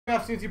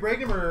CNC break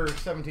number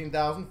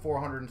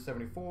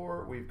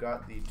 17,474. We've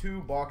got the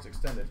 2-box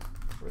extended.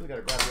 Really got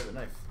to grab the other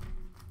knife.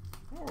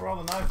 I don't know where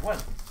all the knives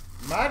went.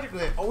 Magically,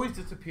 they always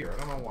disappear. I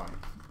don't know why.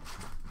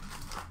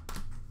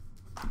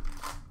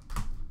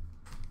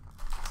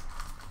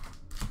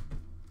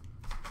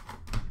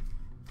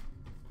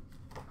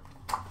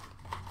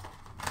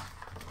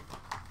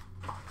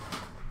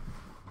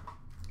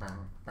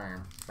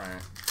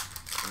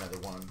 Another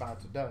one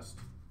bites of dust.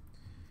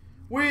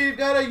 We've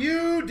got a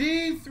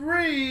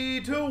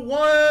UD3 to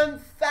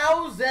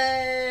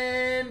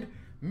 1,000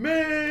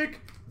 McDavid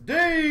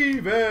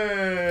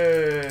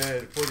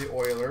for the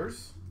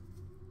Oilers.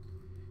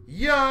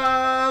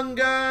 Young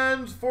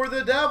Guns for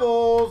the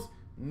Devils,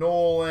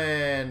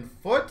 Nolan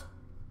Foote.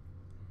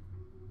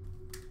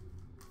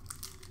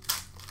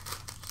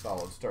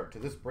 Solid start to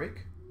this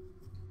break.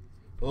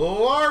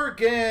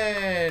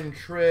 Larkin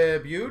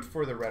Tribute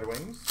for the Red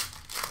Wings.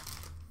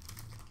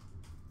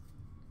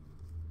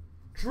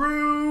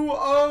 Drew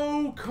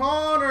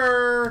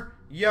O'Connor,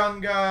 Young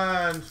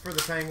Guns for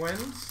the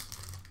Penguins.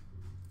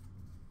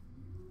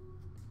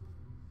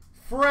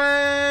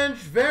 French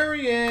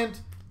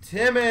variant,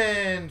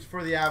 Timmins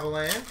for the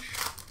Avalanche.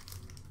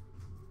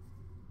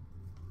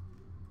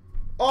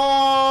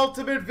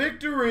 Ultimate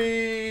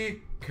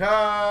Victory,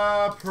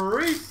 Kaprizov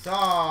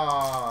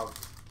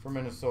for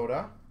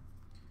Minnesota.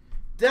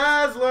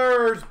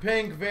 Dazzlers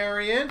pink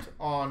variant,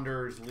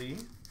 Anders Lee.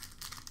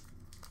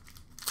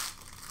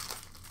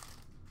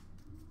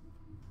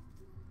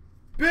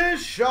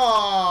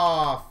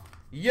 Bischoff,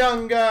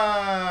 Young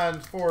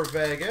Guns for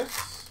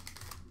Vegas.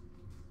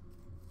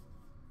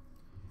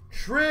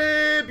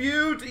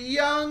 Tribute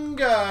Young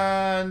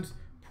Guns,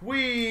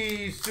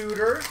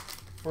 Suter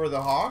for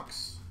the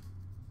Hawks.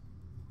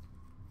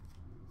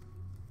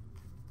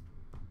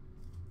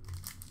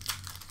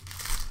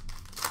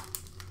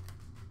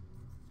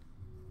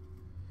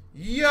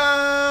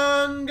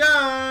 Young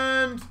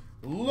Guns,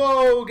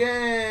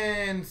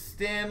 Logan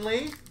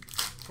Stanley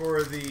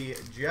for the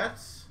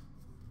Jets.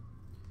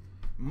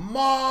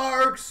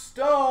 Mark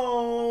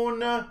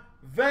Stone,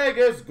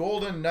 Vegas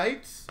Golden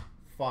Knights,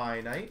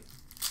 Finite.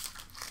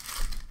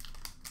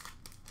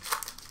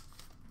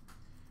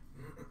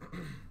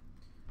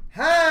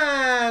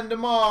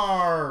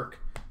 Handmark,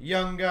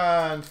 Young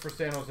Guns for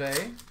San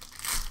Jose.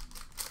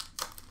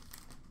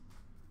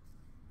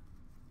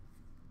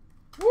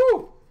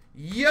 Woo!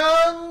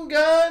 Young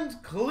Guns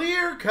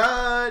Clear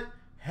Cut,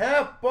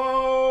 Heponiemi.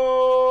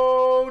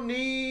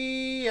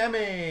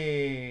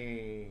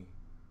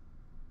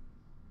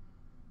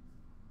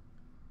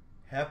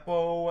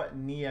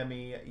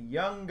 Heponiemi,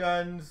 Young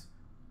Guns,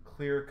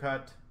 Clear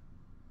Cut.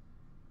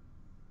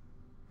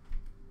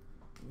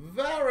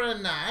 Very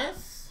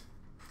nice.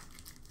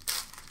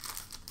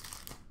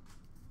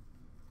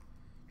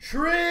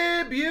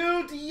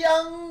 Tribute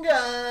Young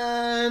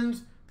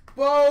Guns,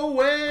 Bowen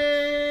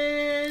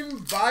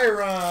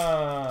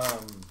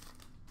Byram.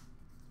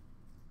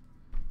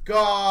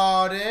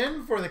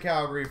 Godin for the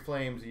Calgary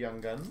Flames, Young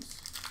Guns.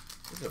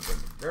 This has been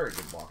a very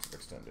good box of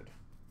extended.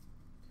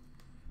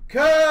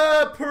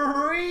 Kaprizov,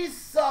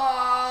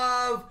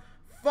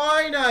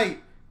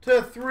 Finite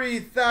to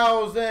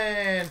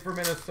 3,000 for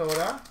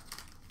Minnesota.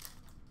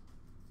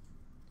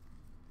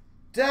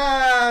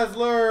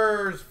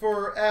 Dazzlers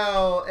for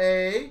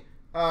LA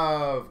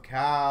of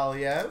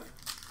Kaliev.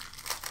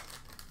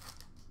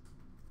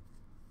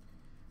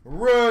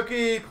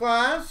 Rookie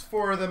class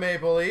for the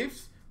Maple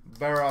Leafs,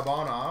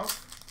 Barabanov.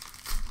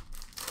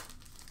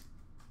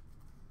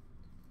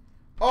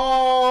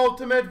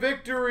 Ultimate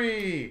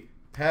Victory,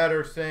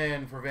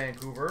 Patterson for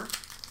Vancouver.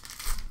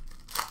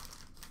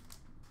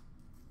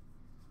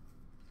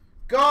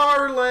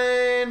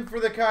 Garland for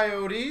the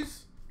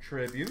Coyotes,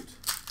 Tribute.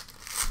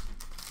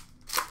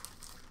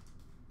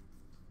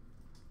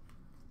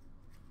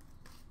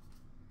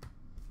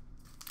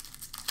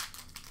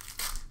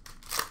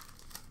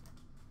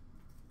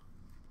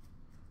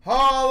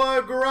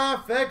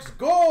 Holographics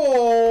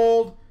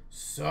Gold,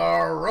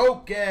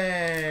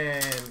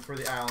 Sorokin for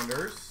the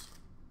Islanders.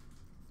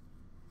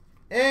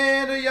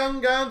 And a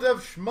Young Guns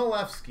of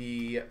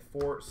Schmalevsky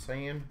for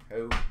San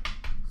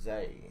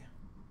Jose.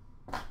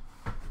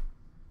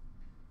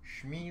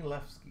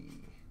 Schmalevsky.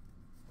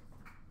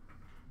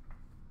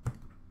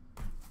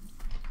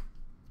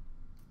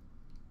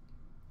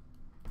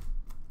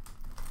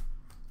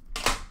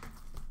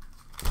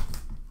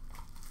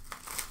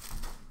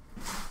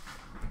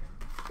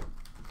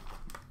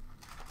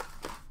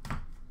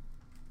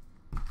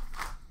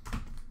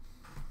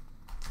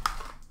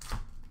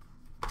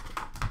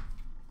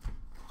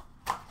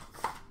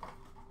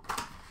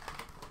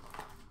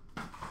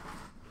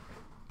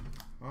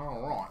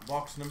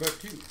 Box number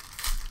 2.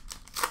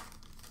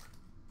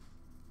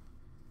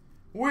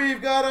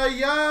 We've got a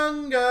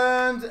Young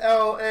Guns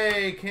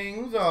LA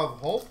Kings of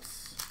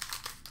Holtz.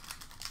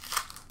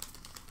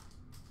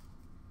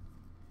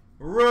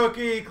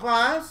 Rookie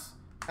class,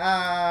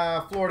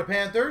 Florida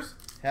Panthers,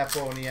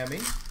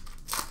 Heponiemi.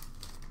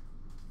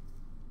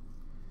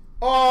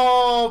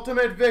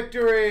 Ultimate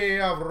Victory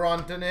of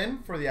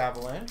Rantanen for the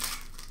Avalanche.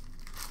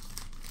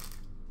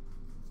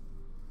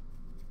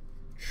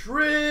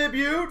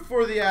 Tribute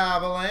for the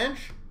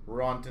Avalanche,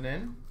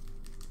 Rantanen.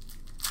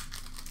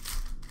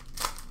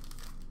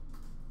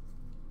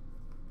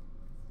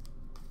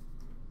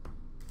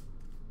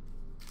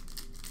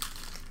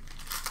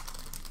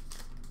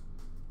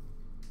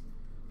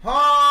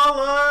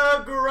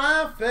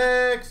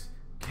 Holographics,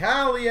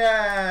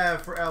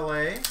 Kaliev for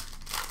LA.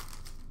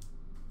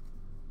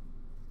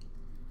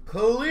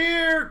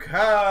 Clear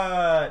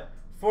cut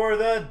for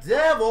the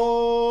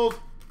Devils,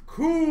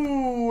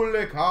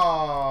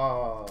 Kulikov.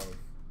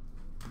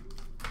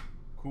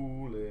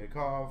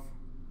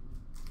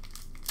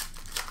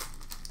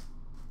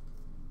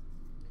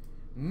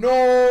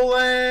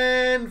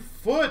 Nolan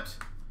Foote,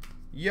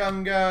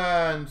 Young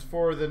Guns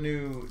for the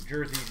New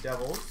Jersey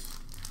Devils.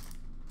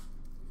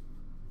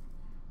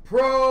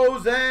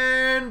 Pros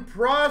and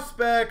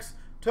Prospects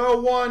to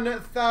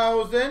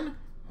 1,000,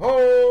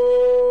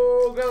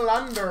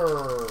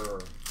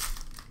 Hoglander.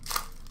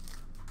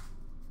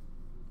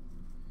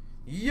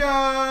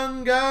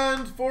 Young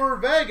Guns for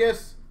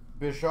Vegas,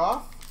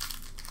 Bischoff.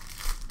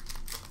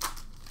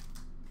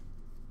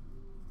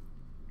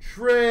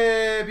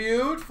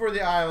 Tribute for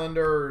the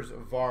Islanders,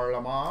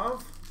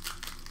 Varlamov.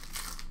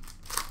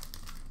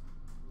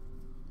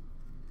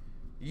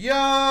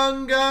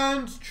 Young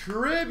Guns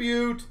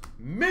Tribute,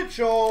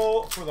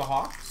 Mitchell for the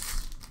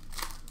Hawks.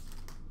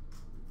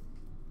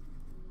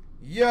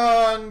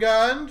 Young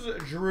Guns,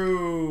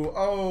 Drew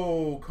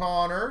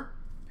O'Connor,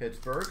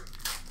 Pittsburgh.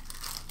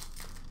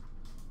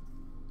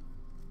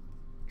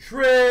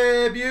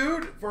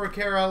 Tribute for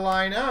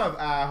Carolina of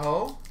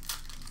Aho.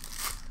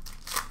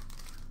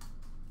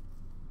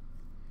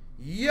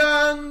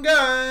 Young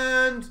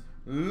Guns,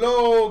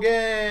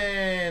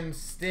 Logan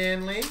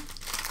Stanley.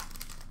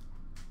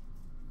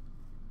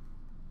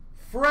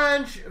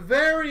 French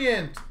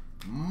variant,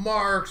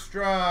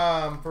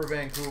 Markstrom for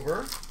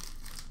Vancouver.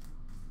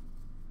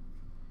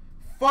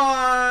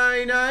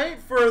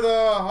 Finite for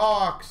the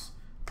Hawks,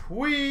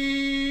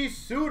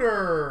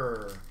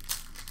 Suter.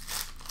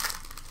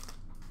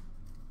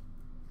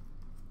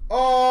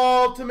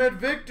 Ultimate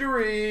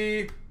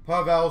Victory,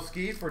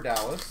 Pavelski for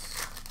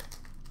Dallas.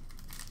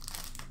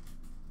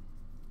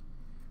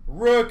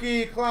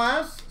 Rookie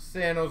class,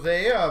 San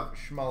Jose of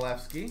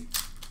Schmalevsky.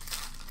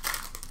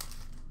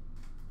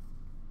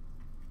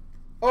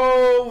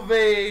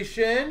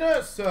 Ovation,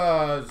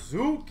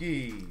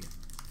 Suzuki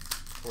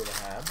for the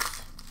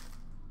Habs.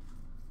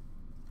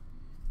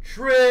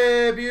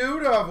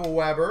 Tribute of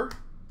Weber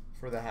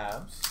for the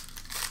Habs.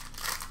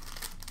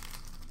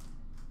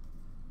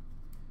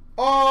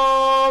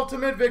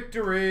 Ultimate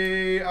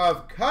Victory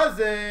of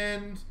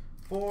Cousins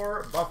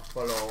for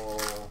Buffalo.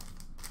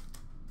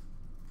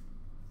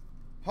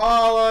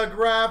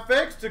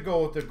 Holographics to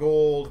go with the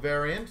gold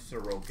variant,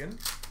 Sorokin.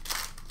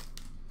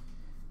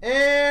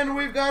 And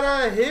we've got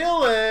a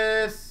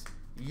Hillis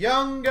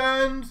Young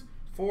Guns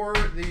for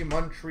the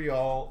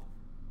Montreal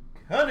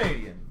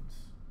Canadiens.